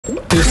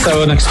just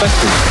so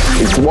unexpected.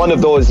 It's one of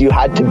those you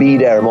had to be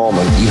there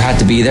moment. You had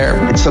to be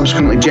there. It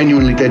subsequently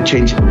genuinely did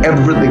change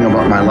everything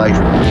about my life.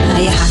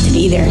 You had to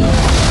be there.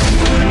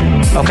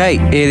 Okay,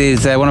 it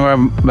is one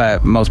of our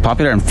most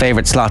popular and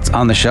favourite slots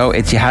on the show.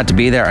 It's You Had to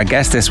Be There. Our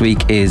guest this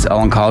week is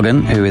Owen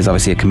Colgan, who is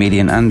obviously a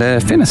comedian and a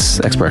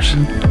fitness expert.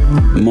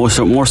 More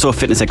so a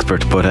fitness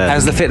expert, but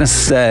how's the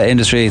fitness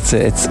industry?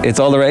 It's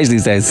all the rage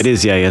these days. It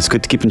is, yeah. It's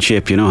good to keep in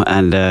shape,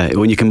 and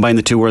when you combine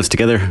the two worlds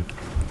together,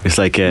 it's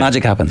like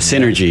magic happens.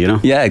 Synergy,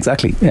 Yeah,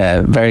 exactly.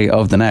 Very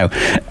of the now.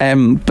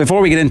 Before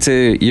we get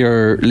into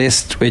your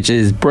list, which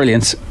is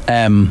brilliant,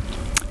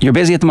 you're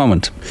busy at the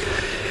moment.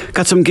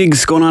 Got some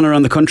gigs going on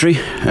around the country.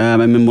 I'm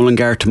in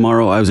Mullingar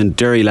tomorrow. I was in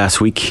Derry last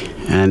week,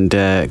 and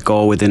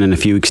Galway within in a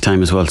few weeks'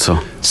 time as well.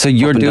 So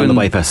you're doing the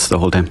bypass the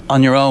whole time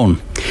on your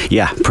own?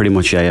 Yeah, pretty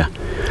much. Yeah.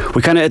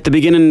 We kind of at the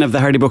beginning of the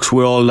Hardy Books,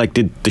 we all like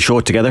did the show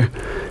together,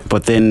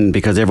 but then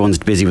because everyone's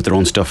busy with their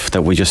own stuff,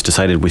 that we just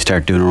decided we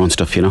start doing our own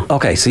stuff.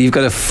 Okay, so you've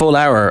got a full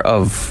hour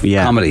of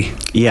comedy.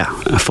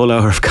 Yeah, a full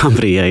hour of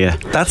comedy. Yeah.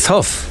 That's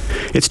tough.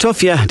 It's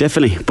tough, yeah,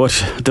 definitely. But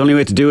the only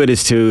way to do it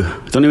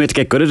the only way to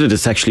get good at it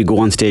is to actually go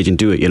on stage and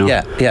do it,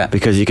 Yeah.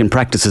 Because you can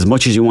practice as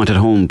much as you want at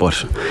home,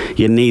 but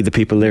you need the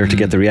people there to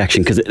get the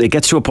reaction. Because it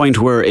gets to a point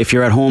where if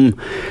you're at home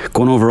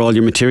going over all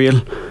your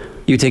material,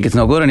 you think it's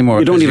no good anymore.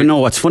 You don't even know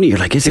what's funny. You're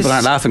like, people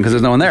aren't laughing because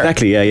there's no one there.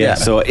 Exactly, yeah.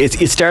 So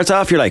it starts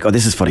off, you're like, oh,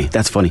 this is funny,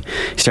 that's funny.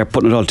 You start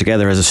putting it all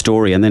together as a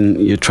story, and then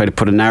you try to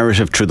put a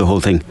narrative through the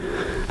whole thing.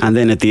 And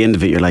then at the end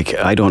of it, you're like,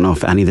 I don't know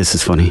if any of this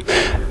is funny.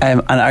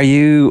 And are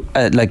you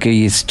are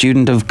you a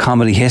student of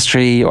comedy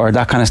history or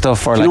that kind of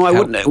stuff? Or I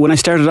wouldn't. When I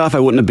started off, I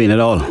wouldn't have been at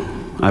all.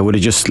 I would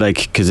have just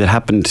because it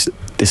happened.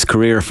 This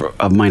career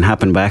of mine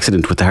happened by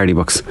accident with the Hardy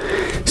Books.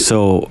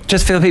 So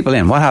just fill people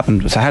in. What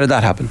happened? So how did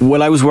that happen?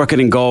 Well, I was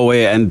working in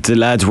Galway, and the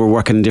lads were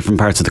working in different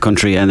parts of the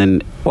country. And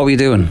then what were you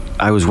doing?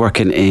 I was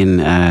working in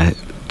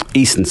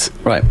Easton's.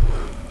 Right.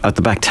 Out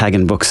the back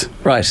tagging books.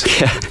 Right.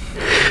 Yeah.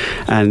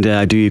 And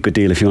I do you a good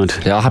deal if you want.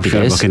 Yeah, happy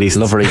days.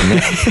 Love reading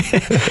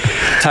it.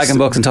 Tagging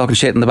books and talking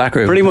shit in the back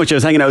room. Pretty much. I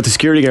was hanging out with the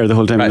security guard the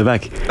whole time in the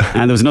back.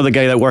 And there was another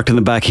guy that worked in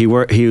the back. He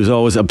was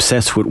always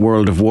obsessed with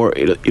World of War.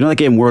 You know that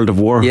game World of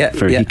War? Yeah.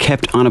 He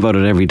kept on about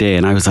it every day,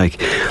 and I was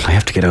like, I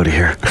have to get out of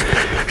here.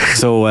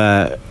 So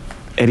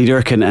Eddie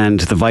Durkin and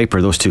the Viper,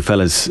 those two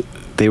fellas,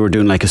 they were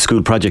doing like a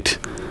school project.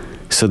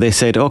 So they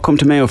said, oh, come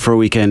to Mayo for a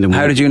weekend. And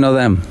how did you know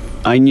them?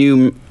 I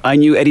knew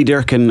Eddie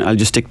Durkin. I'll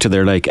just stick to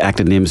their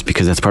acted names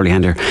because that's probably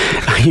handier.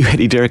 I knew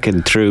Eddie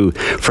Durkin through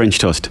French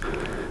Toast,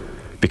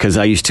 because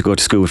I used to go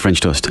to school with French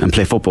Toast and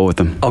play football with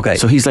them. Okay.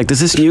 So he's like,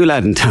 there's this new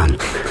lad in town,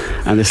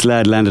 and this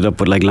lad landed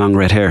up with long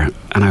red hair,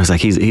 and I was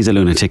like, he's a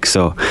lunatic.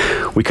 So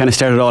we kind of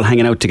started all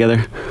hanging out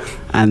together,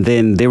 and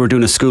then they were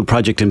doing a school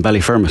project in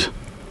Ballyfermot.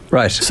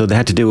 Right. So they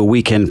had to do a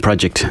weekend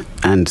project,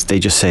 and they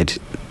just said,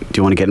 do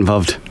you want to get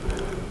involved?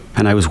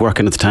 And I was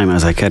working at the time. I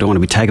was like, I don't want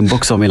to be tagging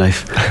books all my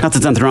life. Not that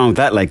there's anything wrong with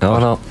that.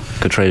 No.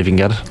 Good trade if you can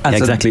get it. Yeah,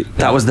 exactly.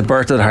 That was the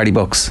birth of the Hardy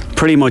Books.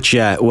 Pretty much,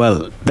 yeah.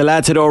 Well, the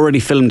lads had already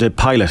filmed a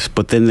pilot,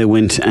 but then they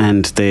went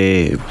and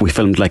we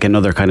filmed like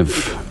another kind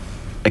of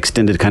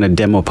extended kind of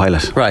demo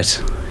pilot.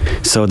 Right.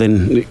 So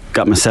then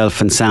got myself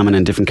and Salmon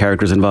and different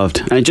characters involved,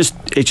 and it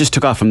just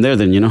took off from there.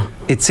 Then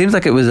it seems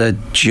like it was a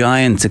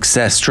giant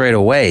success straight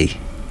away.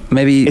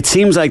 Maybe it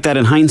seems like that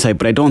in hindsight,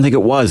 but I don't think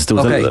it was. There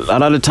was a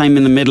lot of time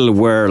in the middle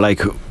where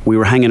we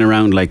were hanging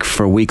around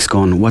for weeks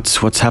going,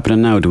 what's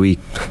happening now? Do we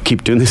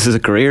keep doing this as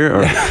a career?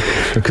 Or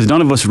because none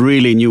of us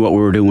really knew what we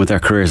were doing with our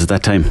careers at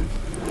that time.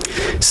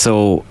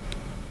 So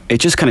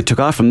it just kind of took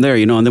off from there,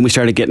 and then we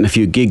started getting a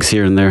few gigs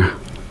here and there.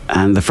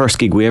 And the first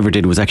gig we ever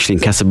did was actually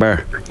in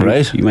Castlebar.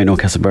 Right. You might know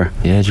Castlebar.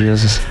 Yeah,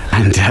 Jesus.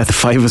 And the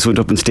five of us went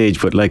up on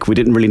stage, but we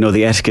didn't really know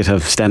the etiquette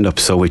of stand-up,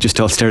 so we just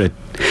all started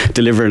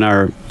delivering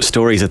our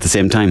stories at the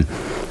same time.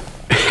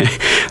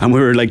 And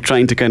we were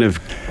trying to kind of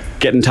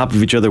get on top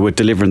of each other with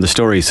delivering the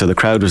stories, so the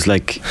crowd was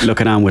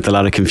looking on with a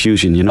lot of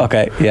confusion,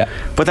 Okay, yeah.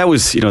 But that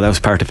was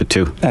part of it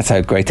too. That's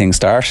how great things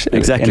start.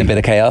 Exactly. In a bit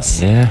of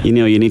chaos. Yeah. You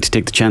need to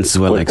take the chances as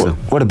well.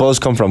 Where did Buzz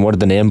come from? Where did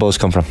the name Buzz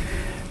come from?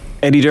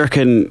 Eddie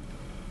Durkin.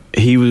 I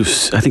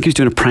think he was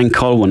doing a prank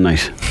call one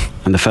night,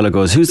 and the fella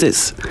goes, who's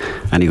this?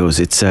 And he goes,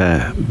 it's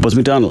Buzz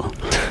McDonnell.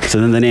 So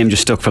then the name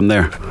just stuck from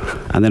there.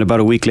 And then about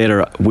a week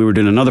later, we were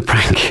doing another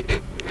prank,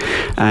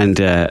 and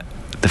the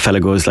fella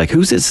goes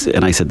who's this?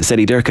 And I said, it's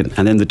Eddie Durkin.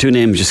 And then the two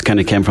names just kind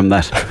of came from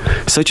that.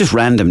 So just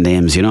random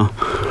names, but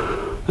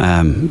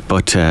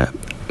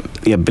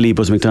Billy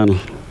Buzz McDonnell,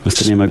 that's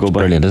the name I go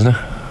by. Brilliant, isn't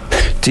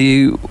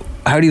it?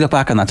 How do you look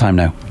back on that time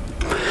now?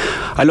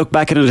 I look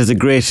back at it as a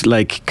great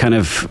kind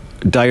of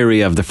diary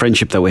of the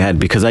friendship that we had,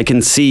 because I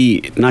can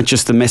see not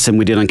just the messing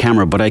we did on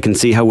camera, but I can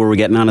see how we were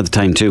getting on at the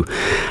time too,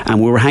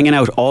 and we were hanging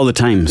out all the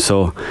time.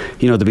 So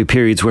there'd be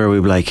periods where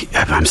we'd be like,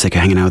 I'm sick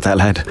of hanging out with that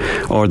lad,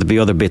 or there'd be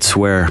other bits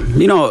where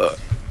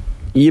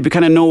you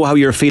kind of know how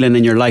you're feeling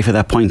in your life at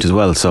that point as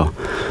well. So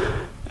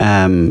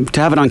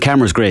to have it on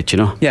camera is great, you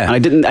know. Yeah.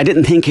 And I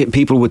didn't think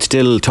people would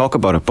still talk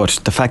about it, but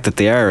the fact that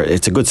they are,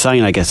 it's a good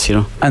sign, I guess, you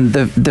know. And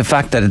the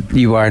fact that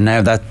you are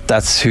now,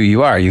 that's who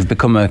you are. You've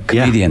become a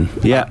comedian.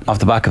 Yeah. Off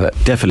the back of it.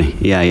 Definitely,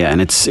 yeah.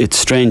 And it's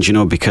strange, you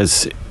know,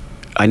 because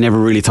I never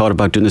really thought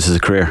about doing this as a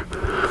career,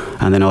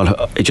 and then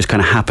it just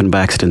kind of happened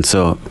by accident.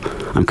 So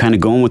I'm kind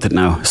of going with it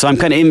now. So I'm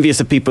kind of envious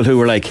of people who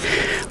were like,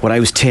 when I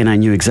was 10, I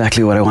knew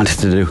exactly what I wanted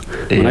to do.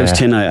 When I was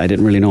 10, I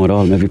didn't really know at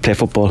all. Maybe play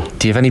football.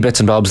 Do you have any bits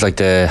and bobs like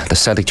the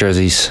Celtic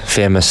jerseys,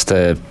 famous,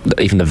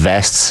 even the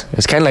vests?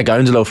 It's kind of like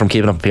Angelo from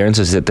Keeping Up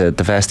Appearances,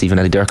 the vest, even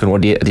Eddie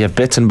Durkin. Do you have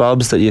bits and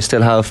bobs that you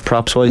still have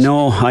props wise?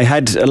 No, I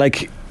had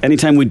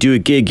anytime we'd do a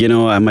gig, you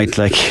know, I might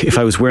if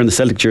I was wearing the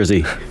Celtic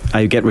jersey,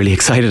 I'd get really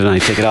excited and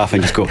I'd take it off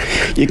and just go,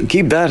 you can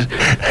keep that.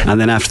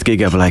 And then after the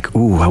gig I'd be like,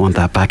 ooh, I want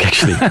that back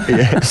actually.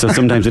 So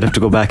sometimes I'd have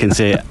to go back and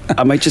say,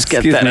 I might just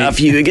get that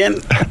off you again.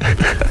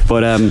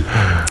 But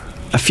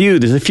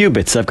there's a few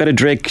bits. I've got a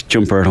Drake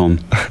jumper at home,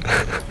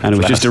 and it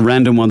was just a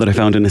random one that I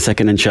found in a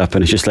second-hand shop,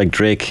 and it's just like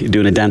Drake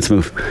doing a dance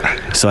move.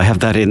 So I have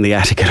that in the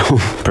attic at home.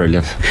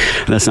 Brilliant.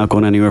 And that's not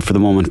going anywhere for the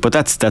moment, but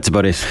that's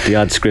about it. The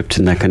odd script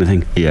and that kind of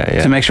thing.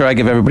 Yeah. To make sure I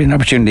give everybody an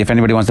opportunity, if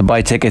anybody wants to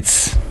buy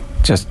tickets,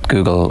 just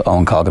Google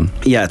Owen Colgan.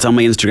 Yeah, it's on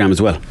my Instagram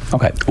as well.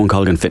 Okay. Owen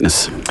Colgan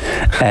Fitness.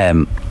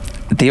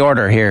 The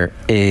order here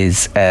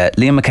is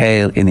Liam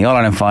McHale in the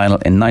All-Ireland final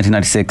in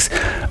 1996.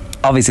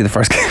 Obviously the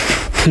first game.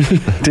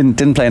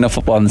 didn't play enough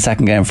football in the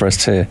second game for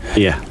us to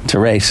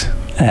rate.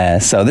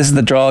 So this is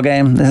the draw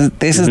game.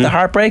 This is the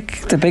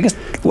heartbreak, the biggest.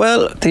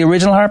 Well, the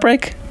original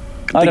heartbreak.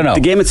 I don't know.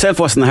 The game itself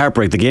wasn't the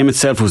heartbreak. The game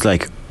itself was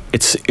like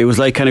it was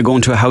like kind of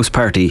going to a house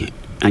party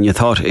and you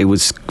thought it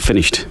was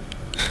finished,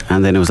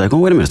 and then it was like, oh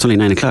wait a minute, it's only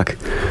 9 o'clock,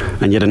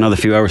 and yet another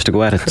few hours to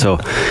go at it. So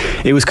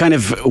it was kind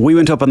of, we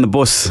went up on the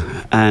bus,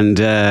 and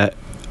I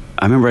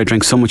remember I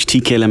drank so much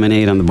TK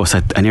lemonade on the bus,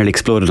 I nearly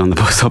exploded on the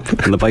bus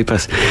up on the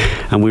bypass,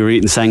 and we were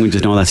eating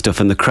sandwiches and all that stuff,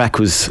 and the crack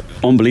was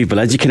unbelievable,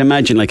 as you can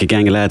imagine, like a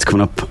gang of lads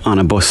coming up on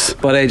a bus.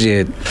 What age are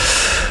you?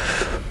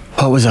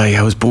 What was I?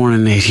 I was born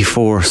in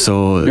 84,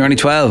 so... You're only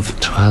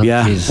 12? 12,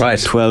 yeah. geez. Right.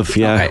 12,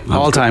 yeah. Okay.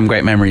 All-time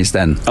great memories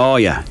then. Oh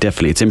yeah,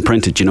 definitely. It's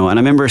imprinted, you know. And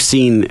I remember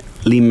seeing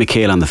Liam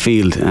McHale on the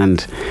field, and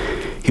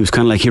he was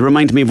kind of like, he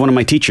reminded me of one of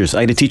my teachers.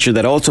 I had a teacher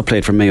that also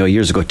played for Mayo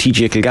years ago,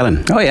 TJ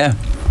Kilgallen. Oh yeah.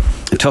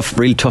 A tough,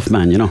 real tough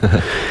man, you know.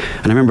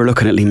 And I remember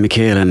looking at Liam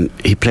McHale, and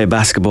he played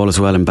basketball as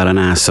well in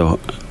Ballina, so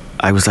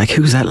I was like,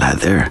 who's that lad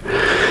there?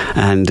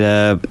 And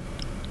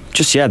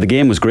the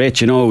game was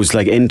great, you know. It was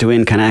like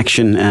end-to-end kind of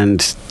action,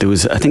 and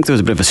I think there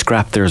was a bit of a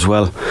scrap there as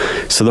well.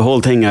 So the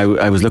whole thing,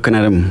 I was looking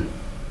at him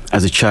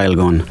as a child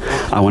going,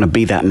 I want to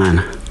be that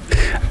man.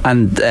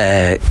 And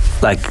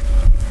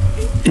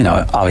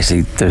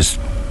obviously there's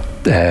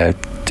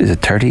is it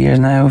 30 years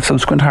now of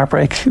subsequent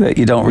heartbreak that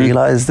you don't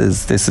realise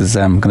this is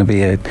going to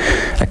be a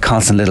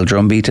constant little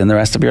drumbeat in the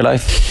rest of your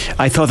life?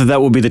 I thought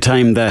that would be the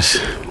time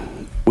that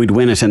we'd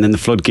win it and then the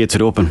floodgates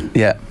would open.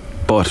 Yeah.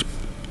 But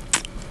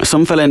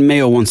some fella in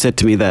Mayo once said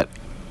to me that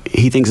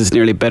he thinks it's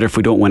nearly better if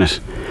we don't win it,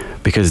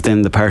 because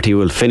then the party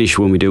will finish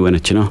when we do win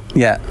it, you know?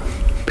 Yeah.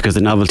 Because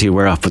the novelty will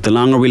wear off. But the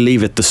longer we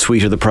leave it, the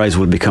sweeter the prize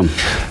will become.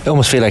 I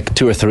almost feel like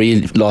 2 or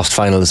 3 lost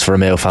finals for a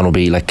Mayo fan will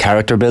be like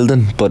character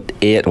building, but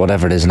 8,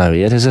 whatever it is now,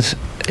 8 is it?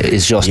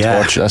 Is just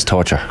torture. That's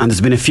torture. And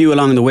there's been a few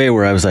along the way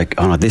where I was like,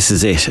 oh no, this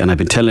is it. And I've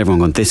been telling everyone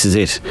going, this is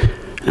it.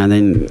 And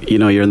then, you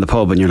know, you're in the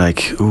pub and you're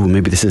like, ooh,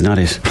 maybe this is not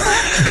it.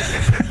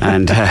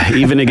 And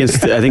even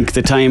against, I think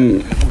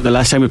the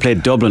last time we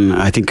played Dublin,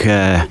 I think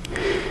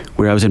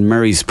where I was in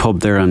Murray's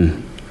pub there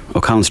on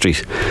O'Connell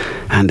Street,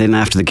 and then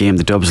after the game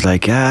the Dubs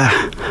like,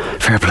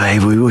 fair play,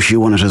 we wish you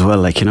won it as well,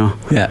 like, you know.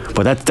 Yeah.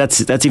 But that's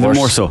even worse.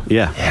 more so.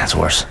 Yeah, it's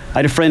worse. I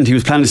had a friend who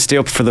was planning to stay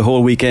up for the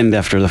whole weekend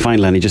after the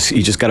final, and he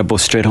just got a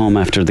bus straight home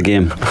after the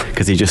game,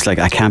 because he just like,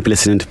 I can't be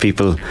listening to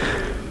people,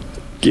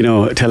 you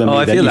know, telling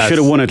me that you should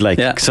have won it, like.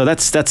 Yeah. So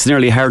that's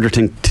nearly a harder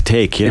thing to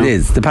take, you know. It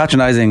is. The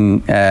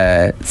patronising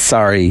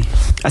sorry.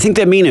 I think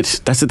they mean it.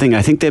 That's the thing.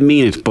 I think they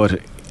mean it,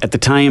 but at the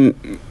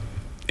time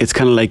it's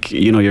kind of like,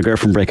 you know, your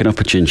girlfriend breaking up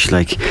with you and she's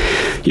like,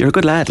 you're a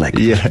good lad, like.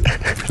 Yeah.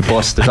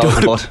 Boss, I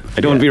don't want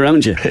to be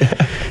around you.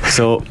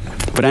 So,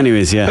 but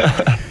anyways,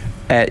 yeah.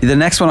 The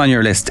next one on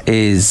your list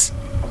is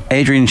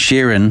Adrian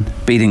Sheeran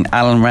beating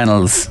Alan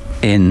Reynolds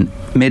in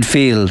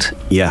midfield.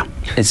 Yeah.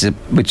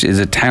 Which is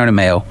a town in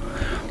Mayo.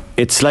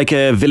 It's like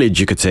a village,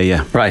 you could say,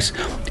 yeah. Right.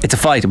 It's a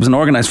fight. It was an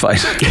organised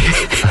fight.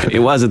 It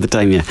was at the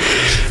time, yeah.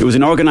 It was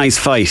an organised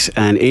fight,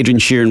 and Adrian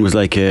Sheeran was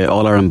like a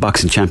All-Ireland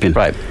boxing champion.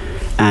 Right.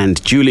 And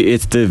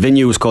the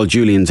venue was called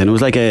Julian's, and it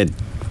was like a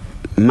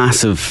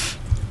massive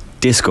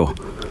disco.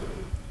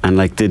 And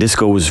like the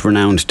disco was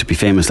renowned to be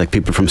famous. Like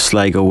people from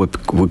Sligo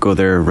would go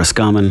there,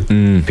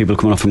 Roscommon, people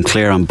coming up from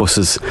Clare on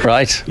buses.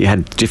 Right. You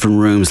had different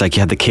rooms, like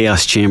you had the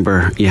Chaos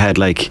Chamber, you had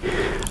like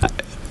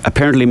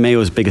apparently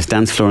Mayo's biggest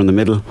dance floor in the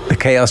middle. The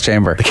Chaos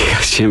Chamber. The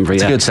Chaos Chamber,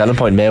 It's yeah. a good selling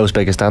point, Mayo's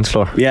biggest dance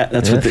floor. Yeah,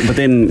 that's what. But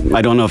then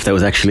I don't know if that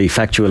was actually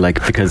factual,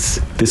 like, because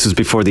this was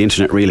before the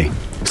internet, really.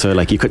 So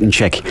like you couldn't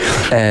check.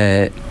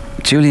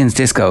 Julian's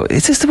Disco.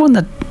 Is this the one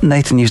that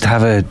Nathan used to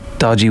have a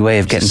dodgy way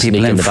of getting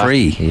people in the back.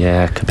 free?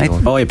 Yeah, could be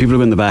one. Oh yeah, people who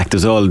go in the back.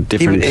 There's all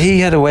different. He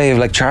had a way of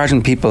like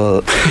charging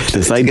people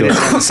the side to get door. in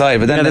on the side,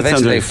 but then Yeah, that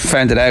eventually they sounds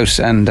found it out,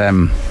 and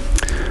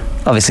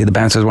obviously the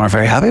bouncers weren't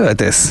very happy about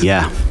this.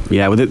 Yeah.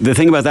 Well, the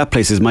thing about that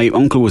place is my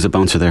uncle was a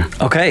bouncer there.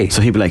 Okay.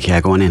 So he'd be like,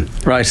 "Yeah, go on in."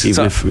 Right.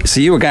 Even So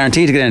you were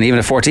guaranteed to get in, even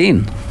at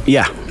 14.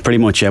 Yeah, pretty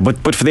much. Yeah,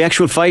 but for the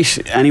actual fight,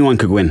 anyone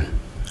could win.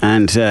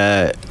 And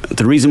the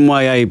reason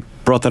why I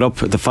brought that up,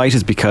 the fight,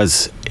 is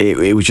because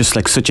it was just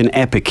like such an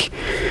epic,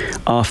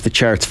 off the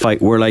charts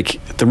fight. Where like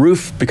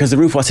because the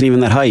roof wasn't even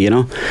that high, you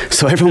know,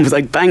 so everyone was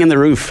like banging the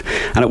roof.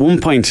 And at one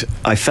point,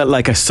 I felt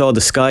like I saw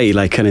the sky,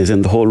 like kind of,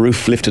 and the whole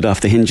roof lifted off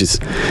the hinges.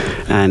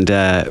 And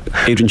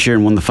Adrian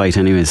Sheeran won the fight,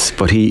 anyways.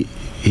 But he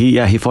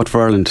fought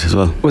for Ireland as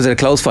well. Was it a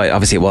close fight?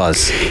 Obviously, it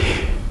was.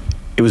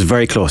 It was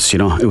very close, you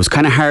know. It was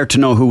kind of hard to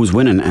know who was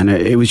winning, and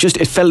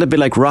it felt a bit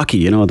like Rocky,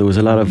 you know. There was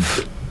a lot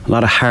of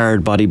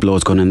hard body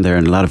blows going in there,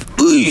 and a lot of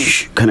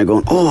kind of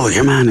going, oh,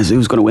 your man is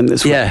who's going to win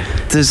this one. Yeah,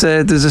 there's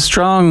a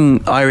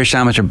strong Irish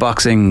amateur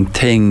boxing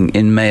thing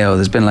in Mayo.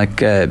 There's been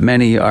like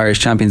many Irish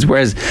champions,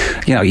 whereas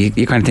you know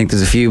you kind of think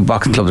there's a few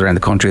boxing clubs around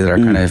the country that are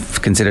kind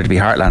of considered to be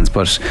heartlands,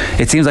 but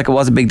it seems like it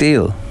was a big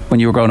deal when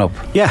you were growing up.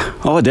 Yeah,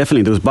 oh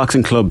definitely. There was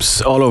boxing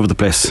clubs all over the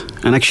place,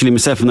 and actually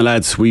myself and the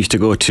lads, we used to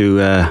go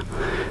to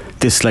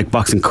this like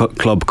boxing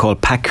club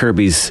called Pat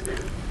Kirby's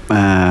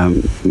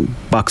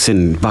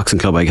boxing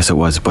club, I guess it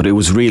was, but it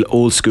was real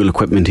old school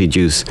equipment he'd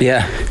use.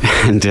 Yeah.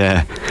 And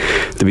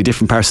there'd be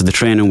different parts of the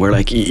training where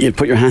like you'd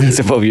put your hands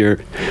above your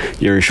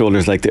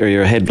shoulders like or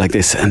your head like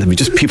this, and there'd be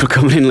just people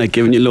coming in like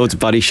giving you loads of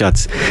body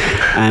shots.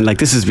 And like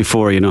this is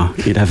before, you know,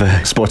 you'd have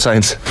a Sports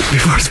science.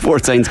 before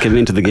sports science came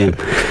into the game.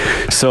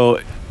 So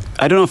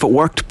I don't know if it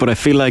worked, but I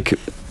feel like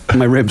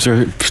my ribs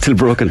are still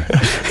broken.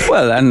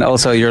 Well, and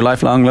also your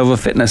lifelong love of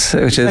fitness,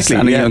 which is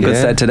standing you in good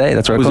stead today.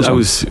 That's where it comes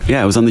from.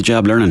 I was on the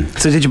job learning.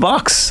 So did you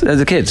box as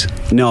a kid?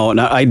 No,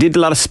 I did a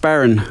lot of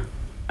sparring,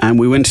 and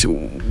we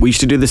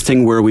used to do this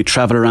thing where we'd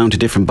travel around to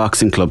different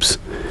boxing clubs,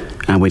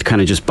 and we'd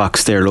kind of just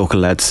box their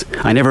local lads.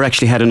 I never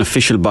actually had an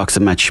official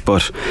boxing match,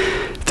 but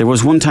there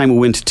was one time we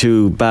went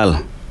to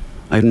Ball.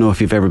 I don't know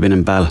if you've ever been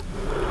in Ball.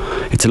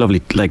 It's a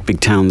lovely like big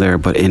town there,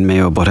 but in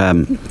Mayo. But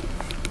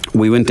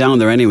we went down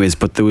there anyways,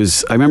 but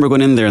I remember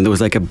going in there and there was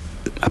like a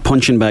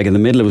punching bag in the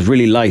middle. It was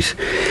really light,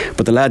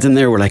 but the lads in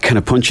there were like kind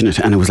of punching it,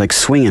 and it was like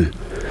swinging.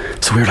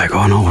 So we were like,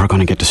 oh no, we're going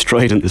to get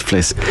destroyed in this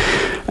place.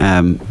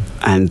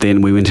 And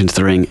then we went into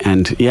the ring,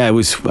 and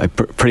I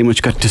pretty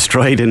much got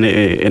destroyed in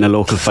a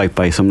local fight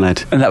by some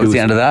lad. And that was the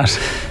end of that?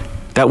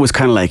 That was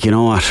kind of like, you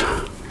know what,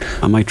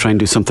 I might try and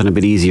do something a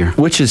bit easier.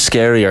 Which is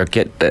scarier,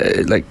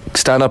 like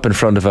stand up in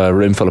front of a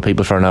room full of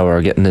people for an hour,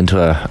 or getting into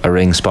a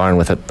ring sparring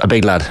with a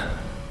big lad?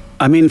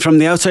 I mean, from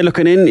the outside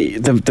looking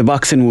in, the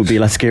boxing would be a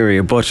lot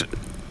scarier, but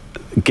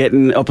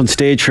getting up on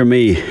stage for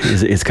me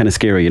is kind of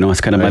scary, you know.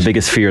 It's kind of my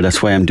biggest fear.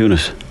 That's why I'm doing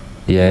it.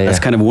 Yeah, that's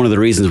kind of one of the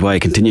reasons why I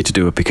continue to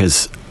do it,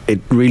 because it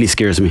really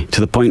scares me to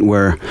the point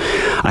where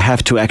I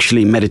have to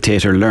actually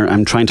meditate or learn.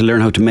 I'm trying to learn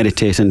how to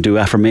meditate and do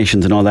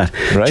affirmations and all that,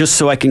 just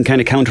so I can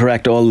kind of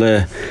counteract all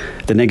the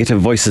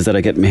negative voices that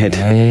I get in my head.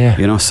 Yeah.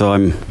 You know, so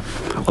I'm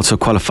also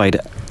qualified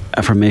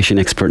affirmation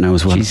expert now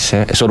as well.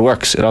 Jeez, so it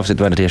works. Obviously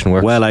the meditation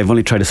works. Well, I've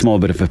only tried a small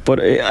bit of it, but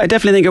I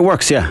definitely think it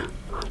works. Yeah,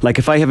 like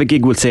if I have a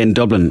gig, we'll say in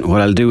Dublin, what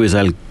I'll do is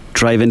I'll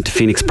drive into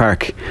Phoenix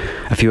Park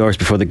a few hours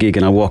before the gig,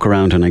 and I'll walk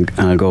around and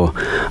I'll go,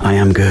 I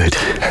am good,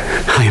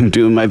 I am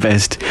doing my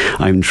best,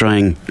 I'm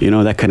trying, you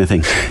know, that kind of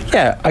thing.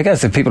 Yeah, I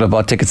guess if people have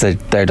bought tickets,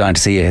 they're dying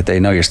to see you, they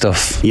know your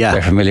stuff,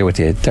 they're familiar with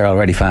you, they're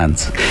already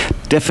fans.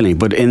 Definitely,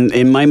 but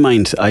in my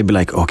mind, I'd be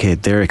like, okay,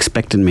 they're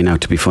expecting me now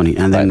to be funny,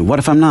 and then what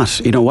if I'm not?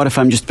 You know, what if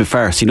I'm just a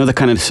farce? You know, the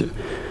kind of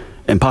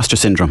imposter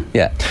syndrome.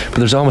 Yeah, but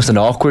there's almost an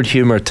awkward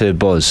humour to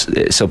buzz,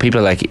 so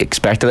people like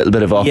expect a little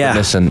bit of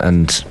awkwardness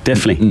and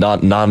definitely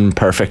not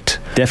non-perfect.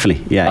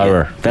 Definitely,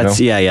 hour. That's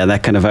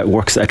that kind of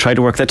works. I try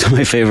to work that to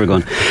my favour.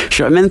 Going,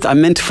 sure, I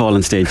meant to fall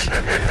on stage.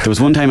 There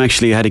was one time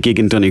actually I had a gig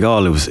in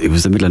Donegal. It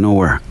was the middle of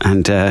nowhere,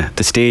 and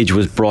the stage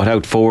was brought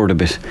out forward a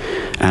bit,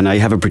 and I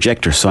have a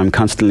projector, so I'm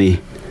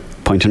constantly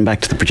pointing back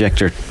to the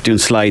projector, doing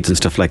slides and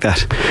stuff like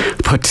that.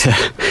 But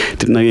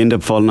didn't I end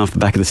up falling off the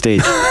back of the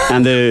stage?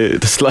 And the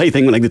slide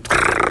thing went like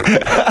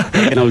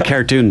the you know,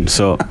 cartoon.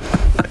 So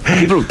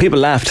people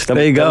laughed. That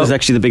was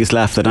actually the biggest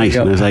laugh that night.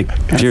 And I was like,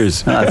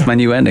 cheers. That's my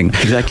new ending.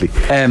 Exactly.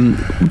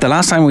 The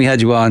last time we had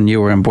you on,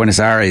 you were in Buenos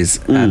Aires,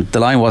 and the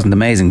line wasn't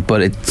amazing,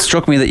 but it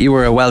struck me that you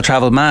were a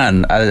well-travelled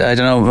man. I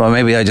don't know,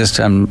 maybe I just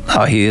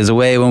he is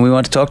away when we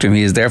want to talk to him.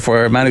 He is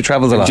therefore a man who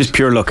travels a lot. Just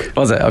pure luck.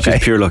 Was it? Okay.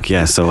 Just pure luck,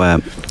 yeah. So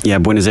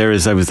Buenos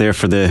Aires, I was there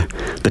for the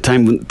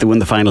time they won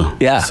the final.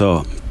 Yeah.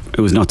 So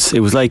it was nuts. It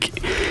was like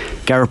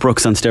Gareth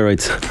Brooks on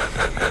steroids.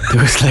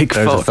 There was like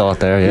there's a thought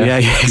there. Yeah,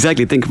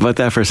 exactly. Think about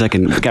that for a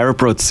second. Gareth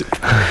Brooks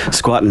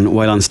squatting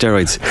while on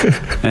steroids.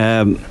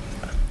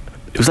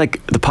 It was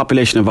like the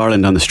population of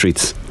Ireland on the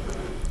streets,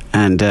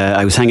 and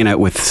I was hanging out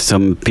with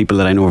some people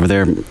that I know over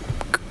there,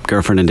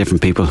 girlfriend and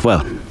different people.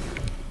 Well,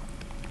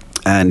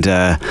 and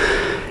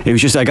It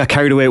was just, I got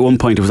carried away at one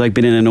point. It was like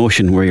being in an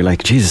ocean where you're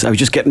like, Jesus, I was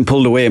just getting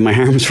pulled away and my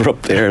arms were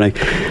up there and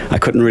I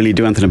couldn't really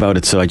do anything about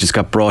it. So I just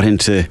got brought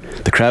into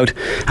the crowd,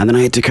 and then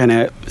I had to kind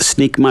of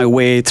sneak my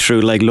way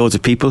through like loads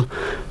of people.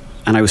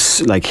 And I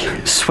was like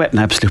sweating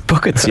absolute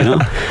buckets, you know.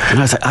 And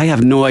I was like, I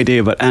have no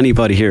idea about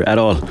anybody here at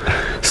all.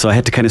 So I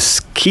had to kind of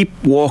keep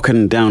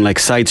walking down like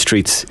side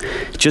streets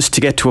just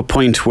to get to a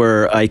point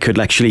where I could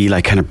actually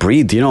like kind of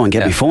breathe, you know, and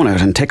get my phone out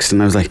and text.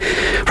 And I was like,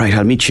 right,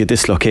 I'll meet you at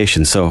this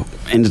location. So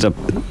ended up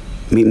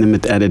meeting them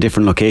at a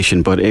different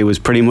location, but it was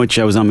pretty much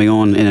I was on my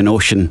own in an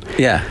ocean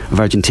of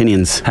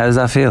Argentinians. How does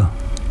that feel?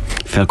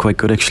 Felt quite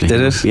good actually. Did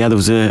it? Yeah,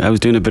 I was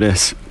doing a bit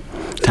of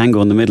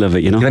tango in the middle of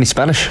it, you know. You have any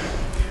Spanish?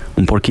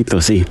 Un porquito,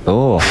 sí.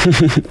 Oh,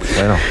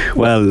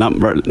 well, not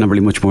really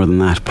much more than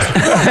that.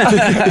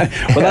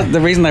 But Well, the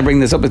reason I bring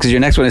this up is because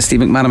your next one is Steve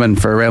McManaman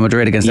for Real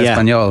Madrid against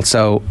Espanyol.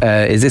 So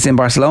is this in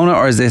Barcelona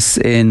or is this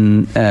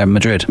in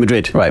Madrid?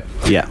 Madrid. Right.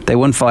 Yeah. They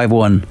won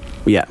 5-1.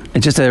 Yeah.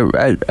 It's just a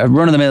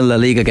run-of-the-mill La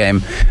Liga game.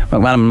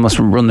 McManaman must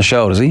run the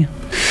show, does he?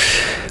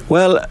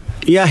 Well,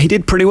 yeah, he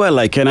did pretty well,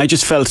 like, and I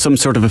just felt some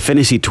sort of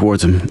affinity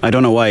towards him. I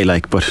don't know why,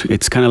 like, but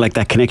it's kind of like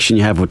that connection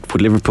you have with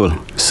Liverpool.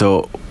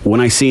 So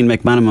when I seen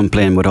McManaman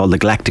playing with all the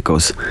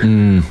Galacticos,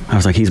 I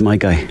was like, he's my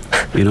guy.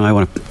 You know, I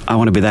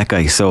want to be that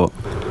guy. So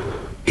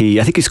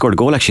I think he scored a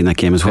goal actually in that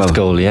game as well. Fifth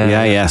goal,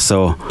 yeah. Yeah.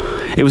 So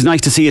it was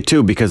nice to see it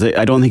too, because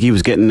I don't think he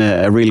was getting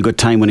a real good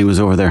time when he was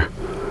over there.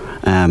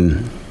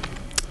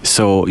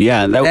 So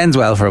yeah, that ends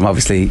well for him,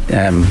 obviously,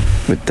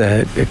 with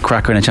the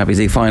cracker in a Champions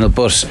League final.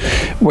 But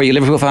were you a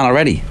Liverpool fan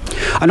already?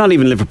 I'm not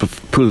even a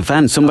Liverpool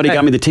fan. Somebody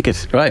got me the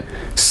ticket. Right.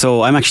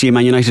 So I'm actually a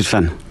Man United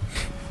fan.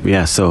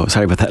 Yeah. So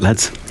sorry about that,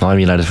 lads. No, I'm a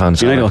United fan.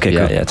 So United? Okay, yeah,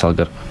 cool. Yeah, it's all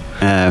good.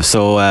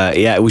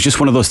 Yeah, it was just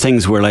one of those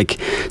things where like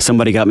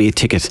somebody got me a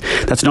ticket.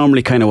 That's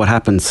normally kind of what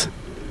happens.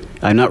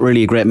 I'm not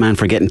really a great man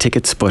for getting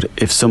tickets, but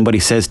if somebody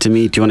says to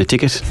me, do you want a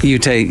ticket? You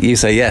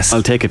say yes.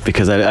 I'll take it,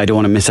 because I don't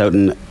want to miss out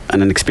on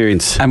an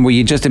experience. And were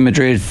you just in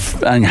Madrid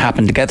and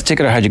happened to get the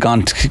ticket, or had you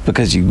gone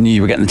because you knew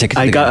you were getting the ticket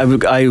to the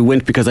game? I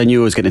went because I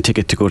knew I was getting a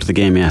ticket to go to the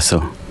game, yeah,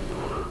 so...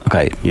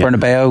 Okay, yeah.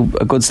 Bernabeu,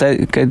 a good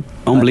state? Good.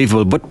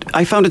 Unbelievable, but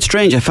I found it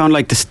strange. I found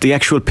like the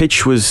actual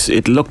pitch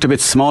it looked a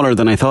bit smaller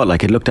than I thought.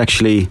 Like it looked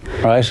actually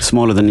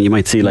smaller than you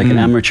might see like an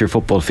amateur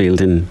football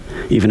field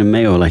even in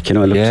Mayo, like, you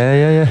know, it looked...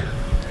 Yeah.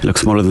 It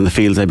looks smaller than the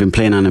fields I've been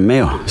playing on in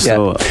Mayo.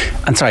 So,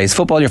 and sorry, is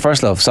football your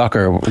first love?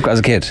 Soccer as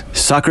a kid?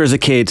 Soccer as a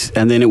kid,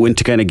 and then it went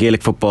to kind of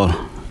Gaelic football.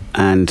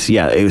 And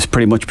yeah, it was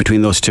pretty much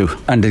between those two.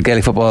 And did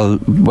Gaelic football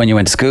when you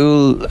went to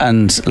school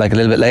and like a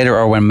little bit later,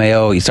 or when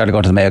you started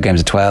going to the Mayo games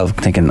at 12,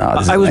 thinking, oh,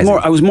 this is amazing?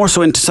 I was more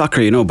so into soccer,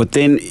 you know, but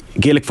then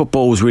Gaelic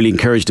football was really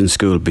encouraged in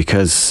school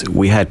because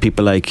we had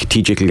people like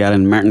TJ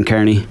Kilgallen, Martin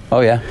Kearney. Oh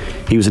yeah.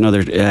 He was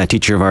another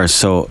teacher of ours,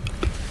 so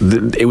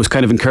it was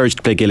kind of encouraged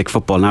to play Gaelic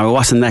football. Now I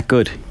wasn't that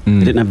good. I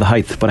didn't have the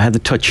height, but I had the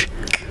touch.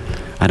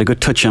 I had a good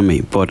touch on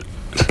me, but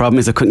the problem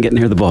is I couldn't get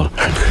near the ball.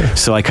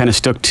 So I kind of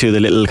stuck to the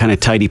little kind of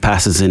tidy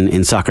passes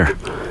in soccer.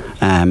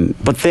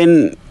 But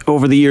then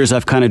over the years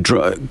I've kind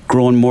of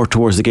grown more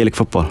towards the Gaelic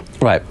football.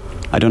 Right.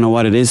 I don't know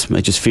what it is.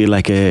 I just feel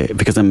like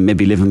because I'm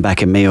maybe living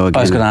back in Mayo again.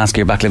 I was going to ask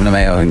you, back living in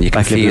Mayo, and you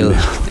can feel,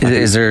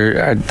 is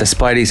there the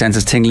spidey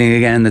senses tingling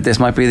again that this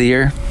might be the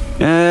year?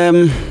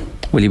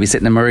 Will you be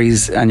sitting in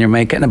Murray's and your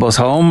mate getting a bus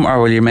home,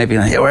 or will your mate be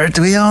like, where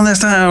do we own this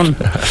town?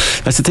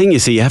 That's the thing, you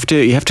see. You have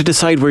to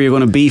decide where you're going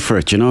to be for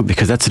it, you know,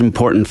 because that's an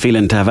important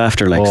feeling to have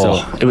after. Like,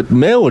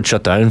 Mayo would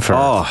shut down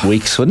for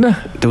weeks, wouldn't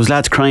it? There was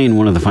lads crying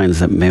one of the finals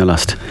that Mayo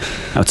lost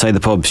outside the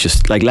pubs,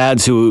 just like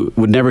lads who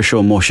would never show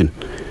emotion,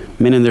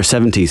 men in their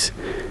 70s.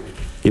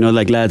 You know,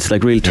 like lads,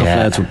 like real tough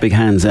lads with big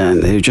hands,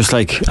 and they were just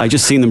like, I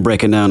just seen them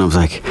breaking down. I was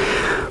like,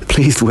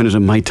 please win it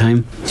in my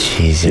time.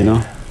 Jeez, you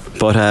know.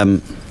 But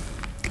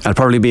I'll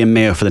probably be in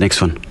Mayo for the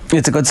next one.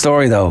 It's a good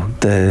story though,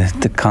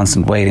 the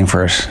constant waiting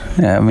for it.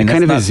 Yeah, I mean, it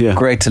kind of is,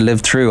 great to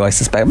live through, I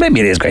suspect. Maybe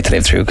it is great to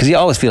live through because you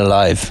always feel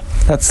alive.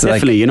 That's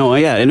definitely, you know,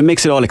 yeah, and it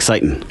makes it all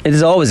exciting. It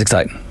is always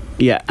exciting.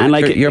 Yeah, and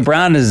like your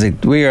brand is,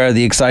 we are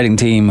the exciting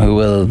team who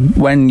will,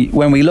 when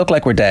we look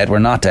like we're dead, we're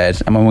not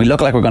dead, and when we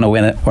look like we're going to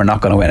win it, we're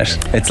not going to win it.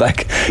 It's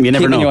like you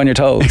never know. You on your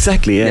toes.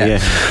 Exactly. Yeah.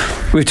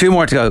 We have two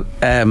more to go.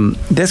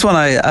 This one,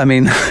 I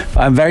mean,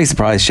 I'm very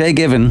surprised. Shay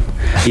Given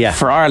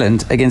for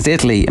Ireland against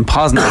Italy in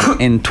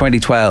Poznan in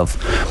 2012.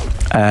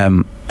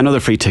 Another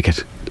free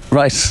ticket.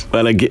 Right.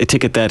 Well, a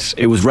ticket that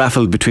it was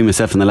raffled between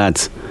myself and the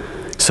lads.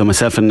 So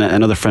myself and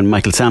another friend,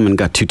 Michael Salmon,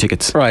 got 2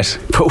 tickets. Right.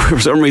 But for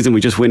some reason,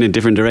 we just went in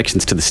different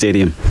directions to the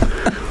stadium.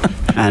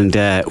 And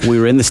we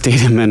were in the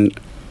stadium, and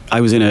I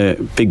was in a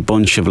big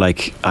bunch of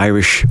like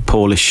Irish,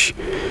 Polish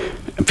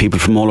people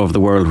from all over the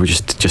world. Were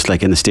just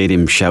like in the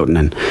stadium shouting.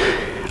 And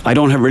I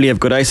don't really have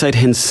good eyesight,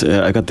 hence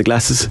I got the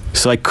glasses.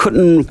 So I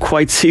couldn't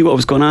quite see what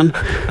was going on.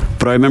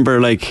 But I remember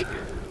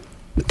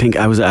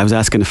I was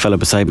asking a fella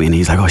beside me, and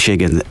he's like, "Oh, Shay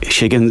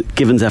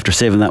Givens after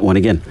saving that one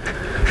again."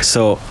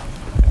 So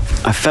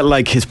I felt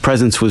like his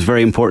presence was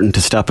very important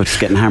to stop it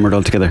getting hammered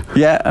altogether.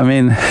 Yeah, I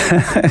mean,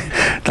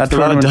 that's a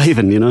lot of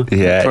diving, you know.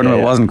 Yeah,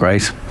 tournament wasn't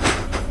great.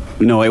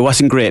 No, it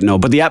wasn't great. No,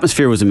 but the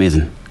atmosphere was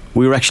amazing.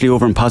 We were actually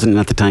over in Poznan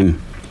at the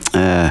time,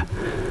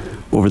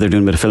 over there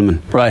doing a bit of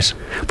filming. Right.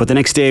 But the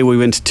next day we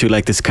went to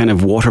like this kind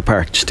of water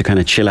park just to kind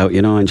of chill out,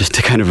 you know, and just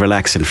to kind of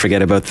relax and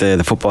forget about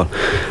the football.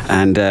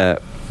 And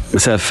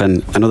myself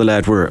and another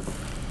lad were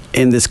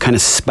in this kind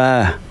of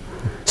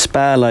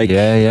spa-like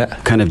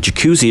kind of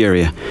jacuzzi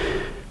area.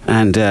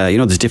 And, you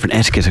know, there's different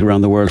etiquette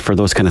around the world for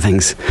those kind of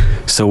things.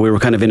 So we were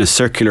kind of in a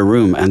circular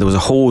room and there was a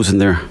hose in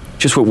there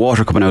just with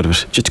water coming out of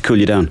it, just to cool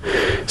you down.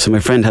 So my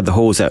friend had the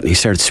hose out and he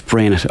started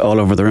spraying it all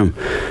over the room.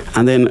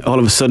 And then all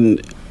of a sudden,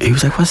 he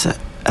was like, what's that?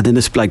 And then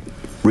this, like,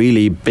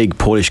 really big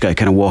Polish guy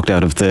kind of walked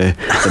out of the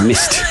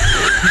mist.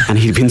 And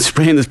he'd been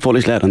spraying this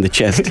Polish lad on the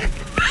chest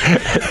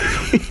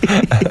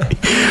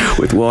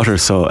with water.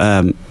 So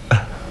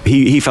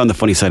he found the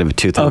funny side of it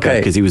too,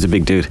 because he was a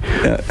big dude.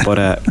 Yeah.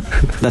 But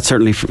that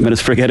certainly made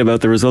us forget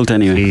about the result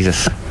anyway.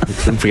 Jesus,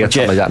 didn't forget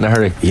something like that in a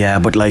hurry. Yeah,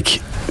 but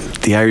like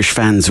the Irish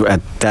fans were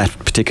at that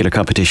particular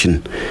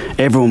competition,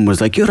 everyone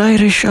was like, "You're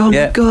Irish, oh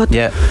my God!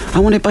 Yeah, I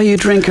want to buy you a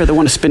drink," or they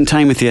want to spend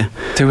time with you.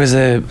 There was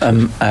a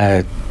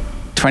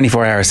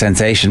 24-hour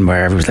sensation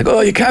where everyone was like,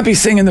 "Oh, you can't be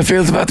singing the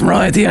Fields of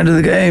Athenry at the end of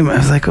the game." I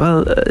was like,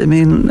 well, I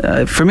mean,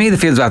 for me, the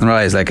Fields of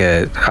Athenry is like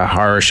a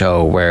horror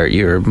show where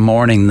you're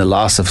mourning the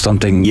loss of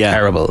something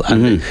terrible,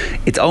 and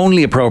it's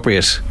only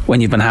appropriate when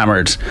you've been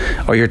hammered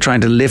or you're trying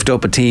to lift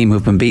up a team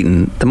who've been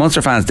beaten. The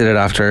Munster fans did it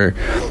after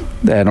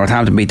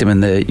Northampton beat them in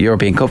the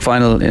European Cup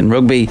final in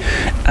rugby,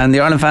 and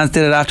the Ireland fans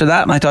did it after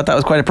that, and I thought that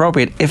was quite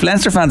appropriate. If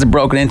Leinster fans had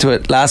broken into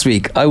it last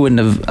week, I wouldn't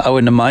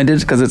have minded,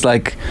 because it's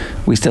like,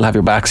 we still have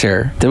your backs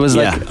here. There was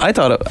like, I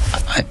thought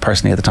I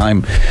personally at the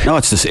time, no,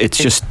 it's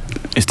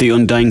the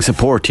undying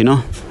support, you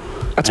know.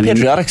 That's a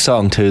patriotic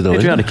song too, though.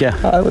 Patriotic,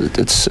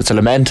 it's a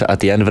lament at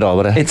the end of it all.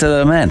 But it's a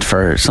lament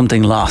for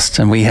something lost,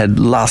 and we had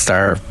lost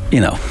our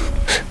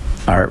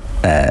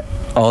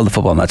all the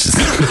football matches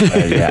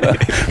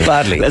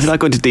badly. Let's not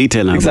go into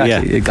detail now.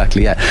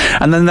 Exactly.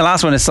 And then the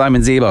last one is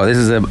Simon Zebo. This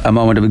is a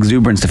moment of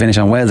exuberance to finish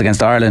on Wales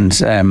against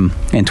Ireland in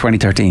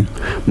 2013.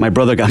 My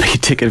brother got me a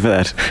ticket for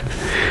that,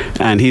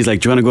 and he's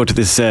like, "Do you want to go to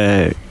this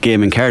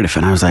game in Cardiff?"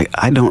 And I was like,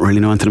 "I don't really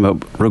know anything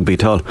about rugby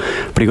at all,"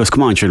 but he goes,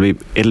 "Come on, sure,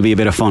 it'll be a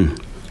bit of fun."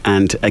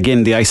 And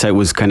again, the eyesight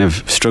was kind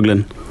of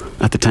struggling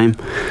at the time,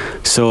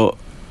 so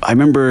I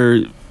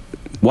remember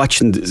I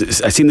seen the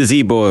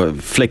Zebo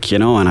flick, you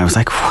know, and I was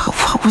like,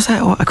 what was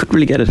that? Oh, I couldn't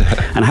really get it,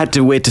 and I had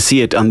to wait to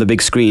see it on the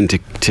big screen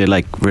to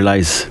like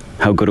realise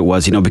how good it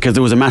was, you know, because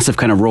there was a massive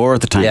kind of roar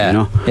at the time, you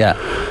know.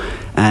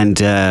 And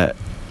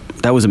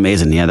that was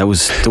amazing. Yeah, that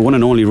was the one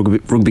and only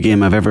rugby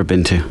game I've ever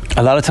been to.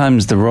 A lot of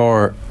times the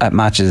roar at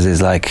matches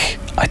is like,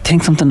 I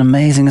think something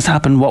amazing has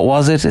happened. What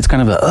was it? It's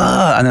kind of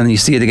and then you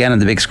see it again on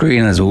the big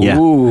screen and it's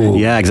ooh.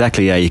 Yeah,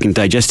 exactly. Yeah, you can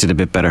digest it a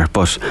bit better.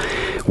 But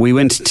we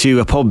went to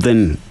a pub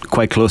then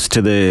quite close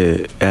to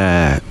the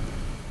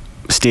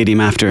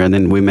stadium after, and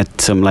then we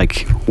met some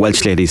like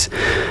Welsh ladies,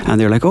 and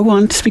they were like, "Oh, go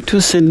on, speak to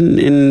us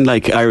in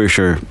like Irish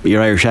or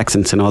your Irish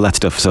accents and all that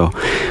stuff." So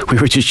we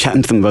were just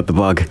chatting to them about the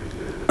bog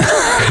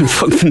and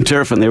fucking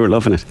turf, and they were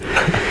loving it.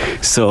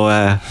 So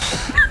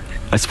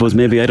I suppose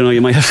maybe, I don't know, you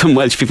might have some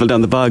Welsh people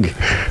down the bog.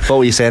 What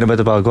were you saying about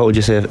the bog? What would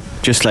you say?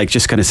 Just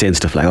kind of saying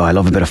stuff like, "Oh, I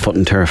love a bit of foot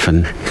and turf,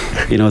 and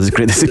you know,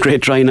 there's a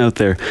great drying out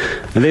there."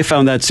 And they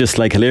found that just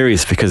like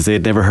hilarious because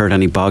they'd never heard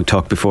any bog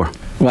talk before.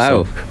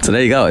 Wow. So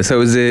there you go. So it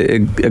was a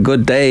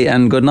good day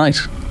and good night.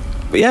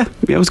 Yeah,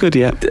 it was good.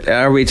 Yeah.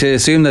 Are we to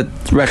assume that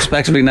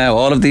retrospectively now,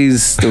 all of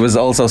these, there was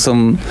also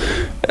something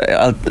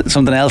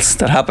else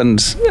that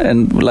happened,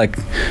 and like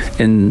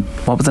in,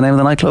 what was the name of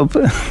the nightclub?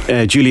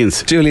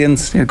 Julian's.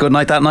 Yeah, good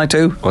night that night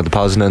too. Or the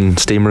Poznan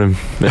steam room.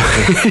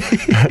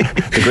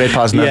 The great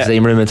Poznan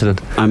steam room incident.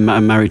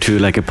 I'm married to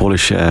like a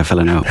Polish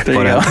fella now. There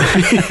you go.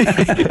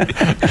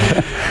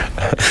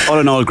 All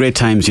in all, great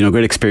times, you know,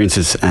 great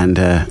experiences, and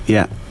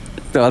yeah.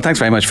 Well, thanks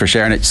very much for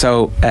sharing it.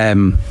 So,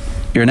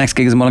 your next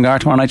gig is in Mullingar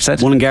tomorrow night, you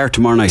said? Mullingar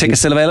tomorrow night. Tickets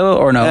still available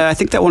or no? I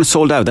think that one's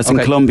sold out. That's in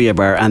Columbia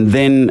Bar. And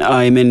then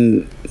I'm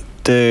in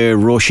the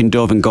Roisin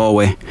Dove in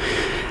Galway,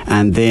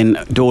 and then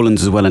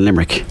Dolan's as well in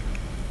Limerick.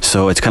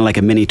 So it's kind of like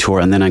a mini tour,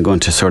 and then I'm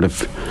going to sort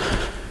of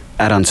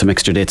add on some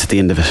extra dates at the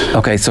end of it.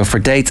 Okay, so for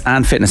dates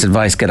and fitness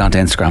advice, get onto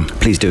Instagram.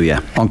 Please do, yeah.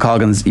 Owen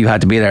Colgan's, you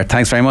had to be there.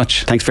 Thanks very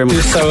much. Thanks very much.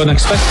 It's so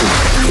unexpected.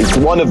 It's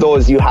one of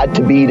those you had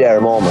to be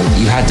there moments.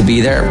 You had to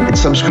be there. It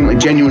subsequently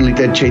genuinely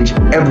did change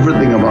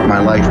everything about my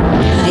life.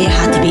 I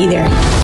had to be there.